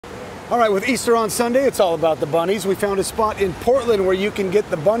All right, with Easter on Sunday, it's all about the bunnies. We found a spot in Portland where you can get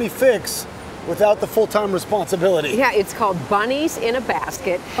the bunny fix without the full-time responsibility. Yeah, it's called Bunnies in a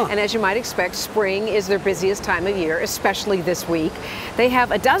Basket. And as you might expect, spring is their busiest time of year, especially this week. They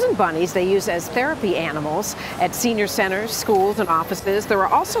have a dozen bunnies they use as therapy animals at senior centers, schools, and offices. There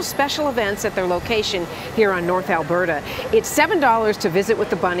are also special events at their location here on North Alberta. It's $7 to visit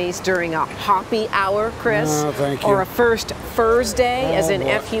with the bunnies during a hoppy hour, Chris. Oh, thank you. Or a First Furs Day, as in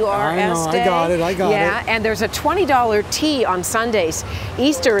F-U-R-S Day. I got it, I got it. Yeah, and there's a $20 tea on Sundays.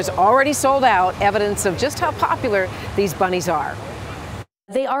 Easter is already sold out, evidence of just how popular these bunnies are.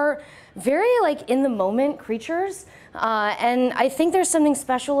 They are very in the moment creatures, and I think there's something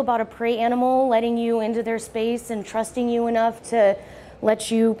special about a prey animal letting you into their space and trusting you enough to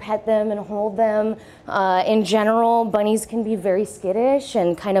let you pet them and hold them. In general, bunnies can be very skittish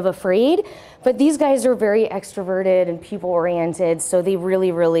and kind of afraid, but these guys are very extroverted and people-oriented, so they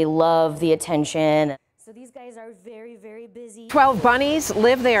really, really love the attention. So these guys are very, very busy. 12 bunnies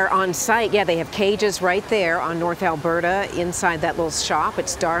live there on site. Yeah, they have cages right there on North Alberta inside that little shop.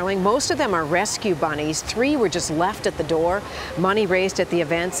 It's darling. Most of them are rescue bunnies. 3 were just left at the door. Money raised at the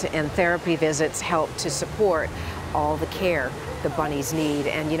events and therapy visits help to support all the care the bunnies need.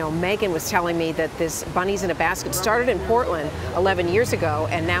 And you know, Megan was telling me that this Bunnies in a Basket started in Portland 11 years ago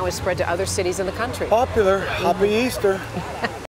and now is spread to other cities in the country. Popular. Happy Easter.